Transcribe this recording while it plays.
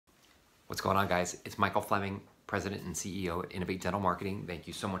What's going on, guys? It's Michael Fleming, President and CEO at Innovate Dental Marketing. Thank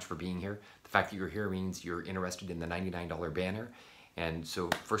you so much for being here. The fact that you're here means you're interested in the $99 banner. And so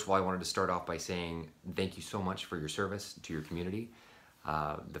first of all, I wanted to start off by saying thank you so much for your service to your community.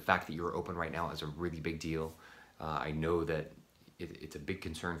 The fact that you're open right now is a really big deal. I know that it's a big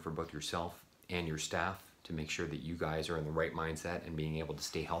concern for both yourself and your staff to make sure that you guys are in the right mindset and being able to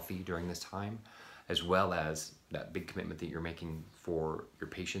stay healthy during this time, as well as that big commitment that you're making for your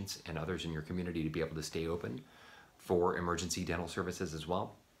patients and others in your community to be able to stay open for emergency dental services as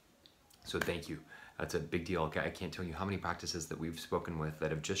well. So thank you. That's a big deal. I can't tell you how many practices that we've spoken with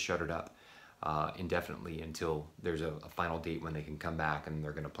that have just shuttered up indefinitely until there's a final date when they can come back, and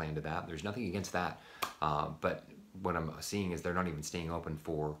they're going to plan to that. There's nothing against that, but what I'm seeing is they're not even staying open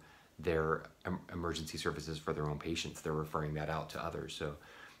for their emergency services for their own patients. They're referring that out to others, so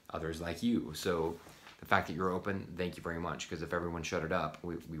others like you. So the fact that you're open, thank you very much, because if everyone shut it up,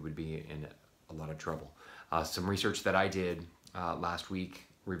 we would be in a lot of trouble. Some research that I did last week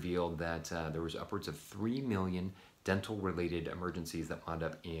revealed that there was upwards of 3 million dental-related emergencies that wound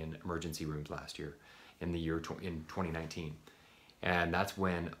up in emergency rooms last year, in 2019. And that's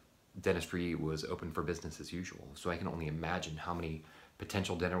when dentistry was open for business as usual. So I can only imagine how many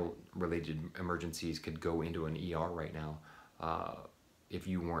potential dental-related emergencies could go into an ER right now if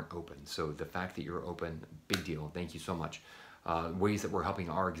you weren't open. So the fact that you're open, big deal. Thank you so much. Ways that we're helping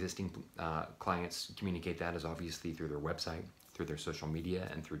our existing clients communicate that is obviously through their website, through their social media,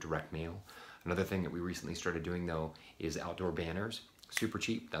 and through direct mail. Another thing that we recently started doing, though, is outdoor banners. Super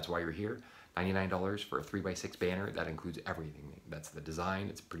cheap. That's why you're here. $99 for a 3x6 banner. That includes everything. That's the design.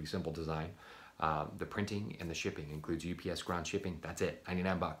 It's a pretty simple design. The printing and the shipping includes UPS ground shipping. That's it.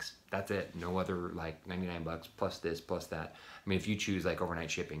 99 bucks. That's it. No other, like, 99 bucks plus this, plus that. I mean, if you choose like overnight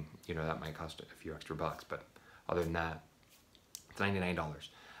shipping, you know, that might cost a few extra bucks, but other than that, it's $99.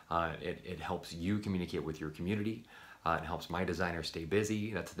 It helps you communicate with your community. It helps my designers stay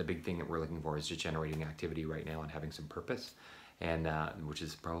busy. That's the big thing that we're looking for, is just generating activity right now and having some purpose. And which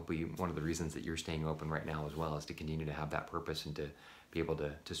is probably one of the reasons that you're staying open right now as well, is to continue to have that purpose and to be able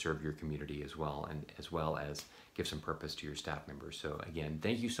to serve your community as well, and as well as give some purpose to your staff members. So again,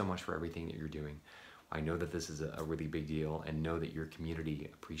 thank you so much for everything that you're doing. I know that this is a really big deal, and know that your community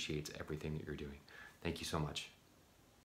appreciates everything that you're doing. Thank you so much.